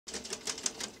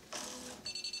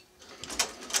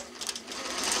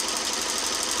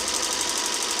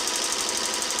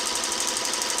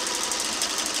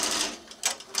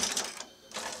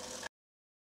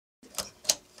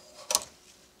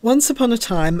Once upon a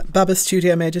time, Baba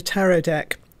Studio made a tarot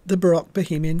deck, the Baroque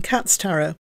Bohemian Cats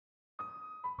Tarot.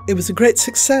 It was a great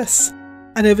success,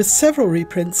 and over several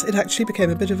reprints it actually became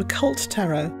a bit of a cult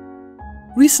tarot.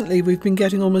 Recently we've been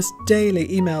getting almost daily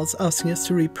emails asking us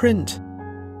to reprint.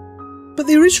 But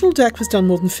the original deck was done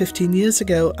more than 15 years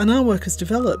ago and our work has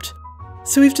developed,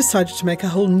 so we've decided to make a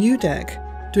whole new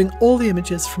deck, doing all the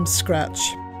images from scratch.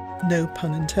 No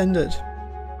pun intended.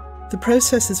 The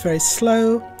process is very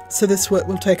slow, so this work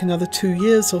will take another 2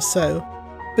 years or so,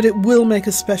 but it will make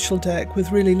a special deck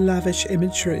with really lavish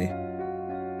imagery.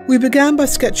 We began by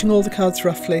sketching all the cards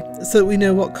roughly, so that we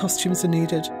know what costumes are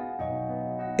needed.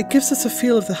 It gives us a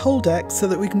feel of the whole deck so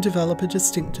that we can develop a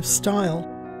distinctive style.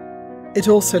 It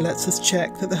also lets us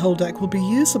check that the whole deck will be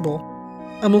usable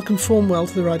and will conform well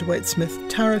to the Rider-Waite-Smith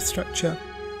tarot structure.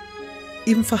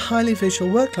 Even for highly visual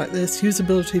work like this,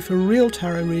 usability for real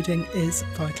tarot reading is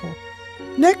vital.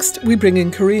 Next, we bring in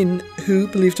Corinne, who,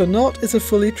 believe it or not, is a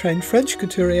fully trained French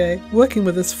couturier working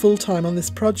with us full-time on this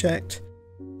project.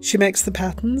 She makes the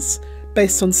patterns,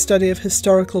 based on study of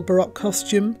historical Baroque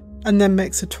costume, and then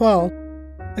makes a toile,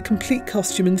 a complete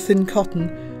costume in thin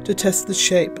cotton to test the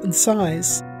shape and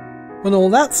size. When all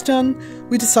that's done,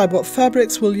 we decide what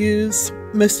fabrics we'll use,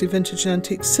 mostly vintage and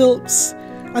antique silks,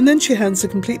 and then she hands the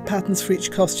complete patterns for each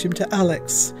costume to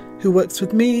Alex, who works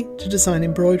with me to design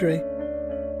embroidery.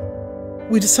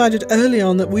 We decided early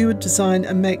on that we would design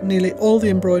and make nearly all the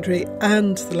embroidery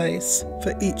and the lace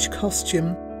for each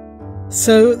costume.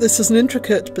 So this is an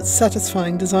intricate but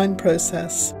satisfying design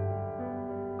process.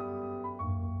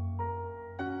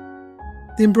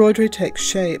 The embroidery takes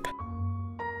shape.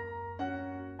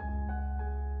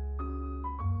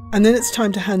 And then it's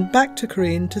time to hand back to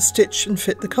Corinne to stitch and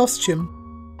fit the costume.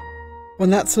 When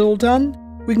that's all done,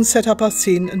 we can set up our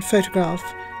scene and photograph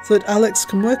so that Alex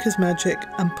can work his magic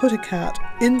and put a cat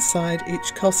inside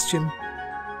each costume.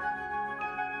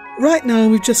 Right now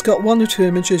we've just got 1 or 2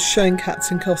 images showing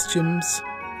cats in costumes,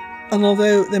 and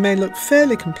although they may look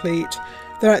fairly complete,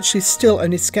 they're actually still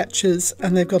only sketches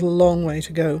and they've got a long way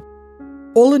to go.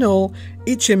 All in all,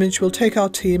 each image will take our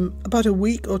team about a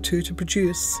week or 2 to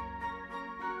produce.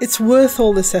 It's worth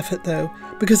all this effort though,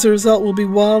 because the result will be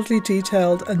wildly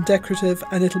detailed and decorative,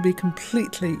 and it'll be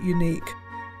completely unique.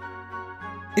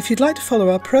 If you'd like to follow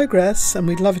our progress, and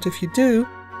we'd love it if you do,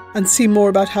 and see more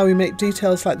about how we make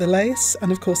details like the lace and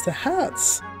of course the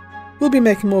hats, we'll be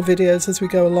making more videos as we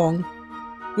go along.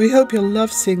 We hope you'll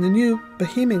love seeing the new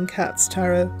Bohemian Cats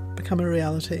Tarot become a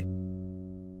reality.